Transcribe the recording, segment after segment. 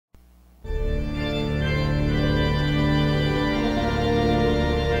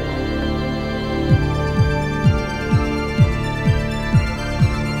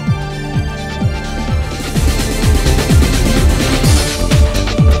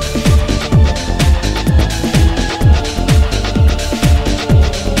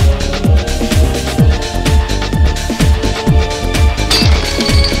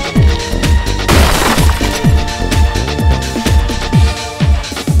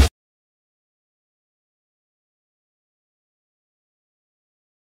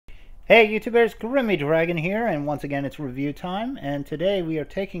Hey YouTubers, Grimmy Dragon here, and once again it's review time, and today we are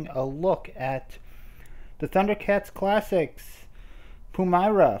taking a look at the Thundercats Classics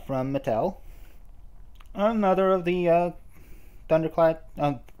Pumyra from Mattel. Another of the Thundercats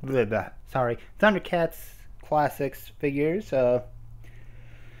Classics figures. So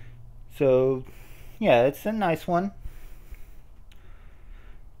yeah, it's a nice one.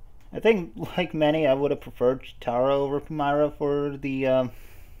 I think, like many, I would have preferred Chitara over Pumyra for the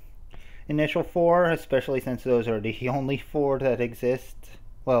initial four, especially since those are the only four that exist.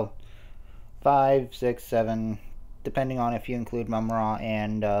 Well, 5, 6, 7, depending on if you include Pumyra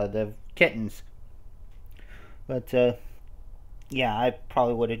and the kittens. But yeah, I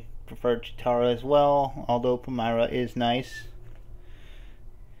probably would have preferred Chitara as well, although Pumyra is nice.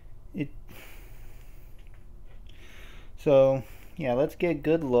 So yeah, let's get a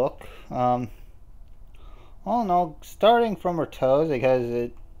good look. All in all, starting from her toes,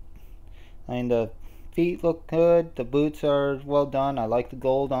 because the feet look good. The boots are well done. I like the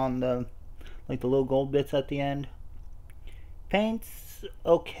gold on the little gold bits at the end. Paint's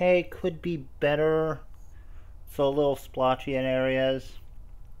okay, could be better. It's a little splotchy in areas.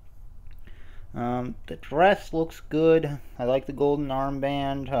 The dress looks good. I like the golden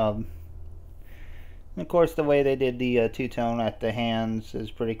armband. And of course, the way they did the two-tone at the hands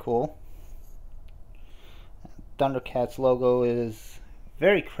is pretty cool. Thundercats logo is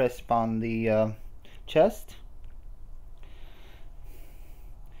very crisp on the chest.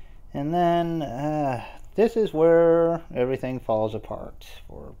 And then this is where everything falls apart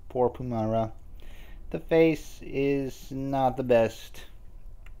for poor Pumyra. The face is not the best.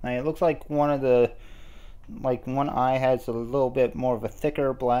 It looks like one eye has a little bit more of a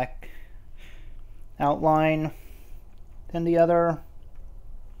thicker black outline than the other.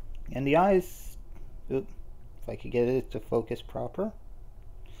 And the eyes, if I could get it to focus proper,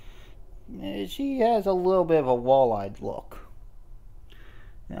 she has a little bit of a wall-eyed look.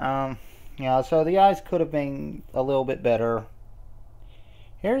 Yeah, so the eyes could have been a little bit better.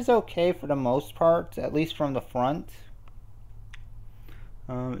 Hair's okay for the most part, at least from the front.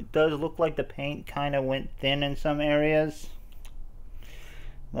 It does look like the paint kind of went thin in some areas.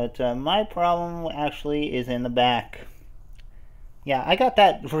 But my problem actually is in the back. Yeah, I got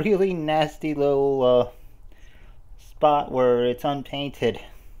that really nasty little spot where it's unpainted.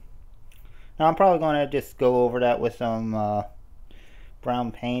 Now I'm probably going to just go over that with some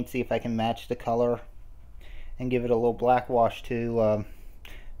brown paint, see if I can match the color and give it a little black wash to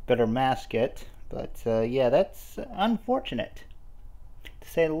better mask it. But yeah, that's unfortunate, to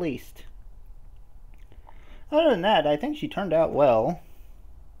say the least. Other than that, I think she turned out well.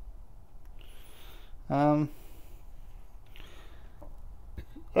 At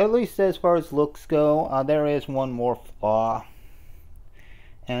least as far as looks go, there is one more flaw.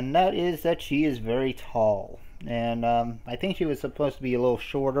 And that is that she is very tall. And I think she was supposed to be a little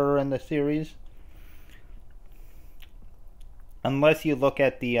shorter in the series. Unless you look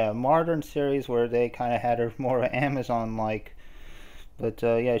at the modern series where they kind of had her more Amazon-like. But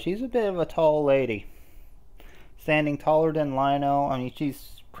yeah, she's a bit of a tall lady. Standing taller than Lino. I mean,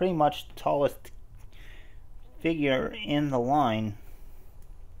 she's pretty much the tallest figure in the line.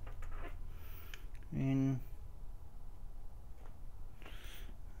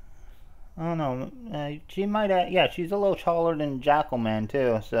 I don't know. She might have, yeah, she's a little taller than Jackalman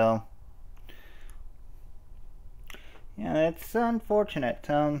too, so yeah, that's unfortunate.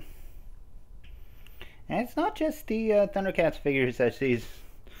 And it's not just the Thundercats figures that she's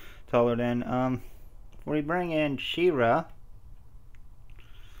taller than. We bring in She-Ra,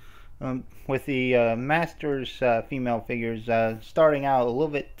 with the Masters female figures starting out a little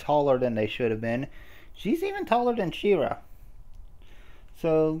bit taller than they should have been. She's even taller than She-Ra.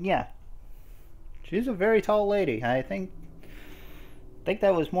 So yeah, she's a very tall lady. I think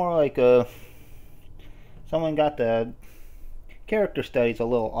that was more like someone got the character studies a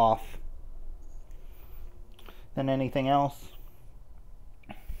little off than anything else.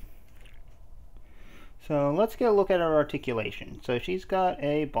 So let's get a look at her articulation. So she's got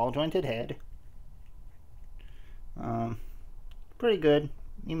a ball-jointed head. Pretty good.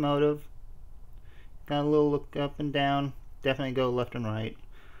 Emotive. Got a little look up and down. Definitely go left and right.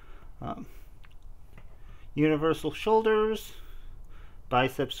 Universal shoulders.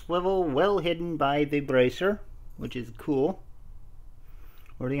 Bicep swivel, well hidden by the bracer, which is cool.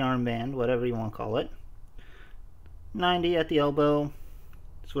 Or the armband, whatever you want to call it. 90 at the elbow.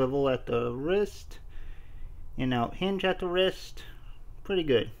 Swivel at the wrist. In-out hinge at the wrist. Pretty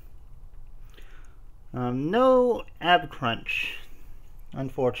good. No ab crunch,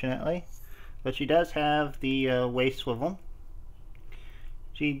 unfortunately. But she does have the waist swivel.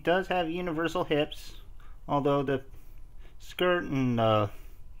 She does have universal hips, although the skirt and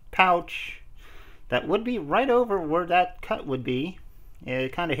pouch that would be right over where that cut would be,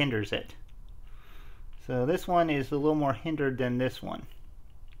 it kind of hinders it. So this one is a little more hindered than this one.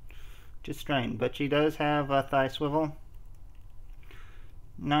 Just strange, but she does have a thigh swivel.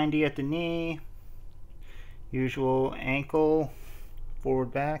 90 at the knee. Usual ankle,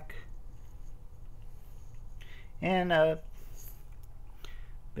 forward back. And a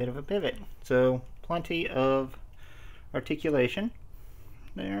bit of a pivot. So plenty of articulation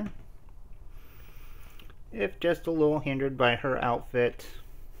there. If just a little hindered by her outfit,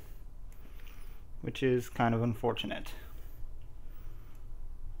 which is kind of unfortunate.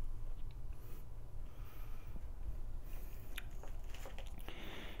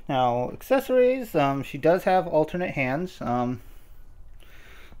 Now, accessories, she does have alternate hands.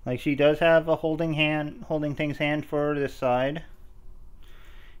 Like she does have a holding things hand for this side,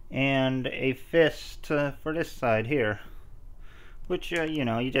 and a fist for this side here, which you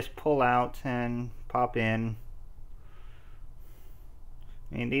know, you just pull out and pop in.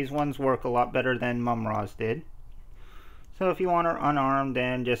 I mean, these ones work a lot better than Mumra's did. So if you want her unarmed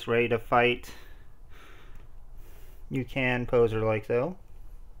and just ready to fight, you can pose her like so.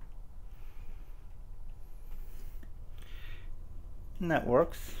 And that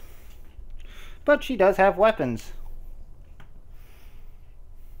works. But she does have weapons.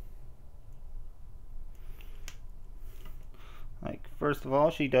 Like, first of all,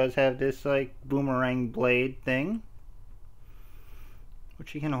 she does have this like boomerang blade thing, which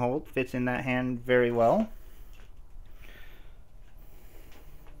she can hold. Fits in that hand very well.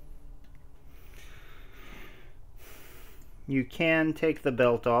 You can take the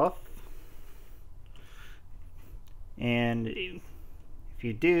belt off, and if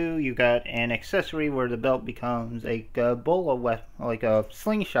you do, you got an accessory where the belt becomes a bola weapon, like a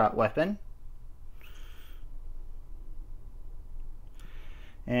slingshot weapon.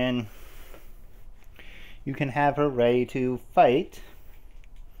 And you can have her ready to fight.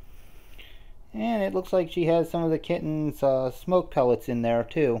 And it looks like she has some of the kitten's smoke pellets in there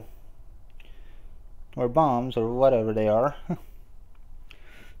too. Or bombs, or whatever they are.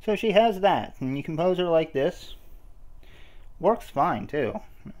 So she has that, and you can pose her like this. Works fine too,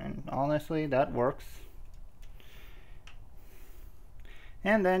 and honestly that works.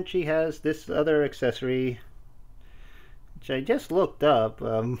 And then she has this other accessory, which I just looked up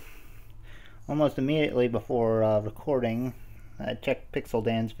almost immediately before recording. I checked Pixel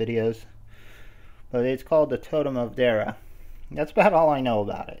Dan's videos, but it's called the Totem of Dara. That's about all I know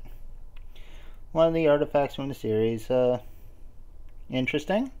about it. One of the artifacts from the series.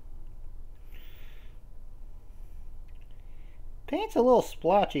 Interesting. Paint's a little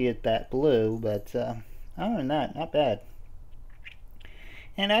splotchy at that blue, but other than that, not bad.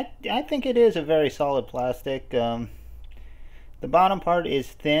 And I think it is a very solid plastic. The bottom part is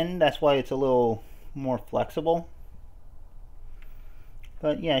thin, that's why it's a little more flexible.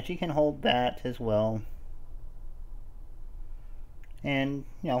 But yeah, she can hold that as well. And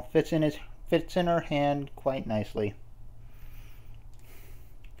you know, fits in her hand quite nicely.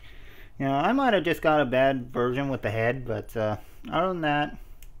 You know, I might have just got a bad version with the head, but other than that,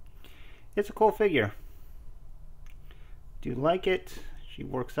 it's a cool figure. Do like it. She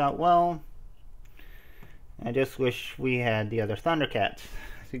works out well. I just wish we had the other Thundercats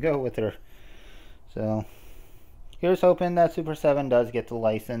to go with her. So here's hoping that Super 7 does get the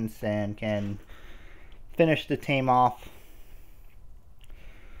license and can finish the team off.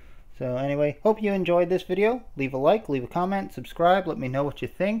 So anyway, hope you enjoyed this video. Leave a like, leave a comment, subscribe, let me know what you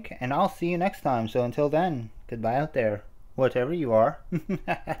think, and I'll see you next time. So until then, goodbye out there, whatever you are.